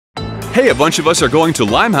Hey, a bunch of us are going to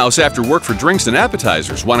Limehouse after work for drinks and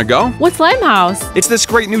appetizers. Want to go? What's Limehouse? It's this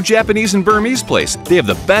great new Japanese and Burmese place. They have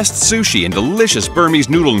the best sushi and delicious Burmese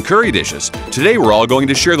noodle and curry dishes. Today we're all going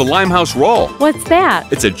to share the Limehouse roll. What's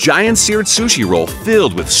that? It's a giant seared sushi roll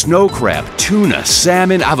filled with snow crab, tuna,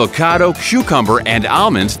 salmon, avocado, cucumber, and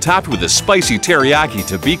almond, topped with a spicy teriyaki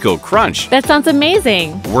tobiko crunch. That sounds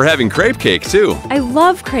amazing. We're having crepe cake too. I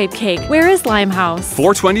love crepe cake. Where is Limehouse?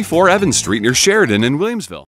 424 Evans Street near Sheridan in Williamsville.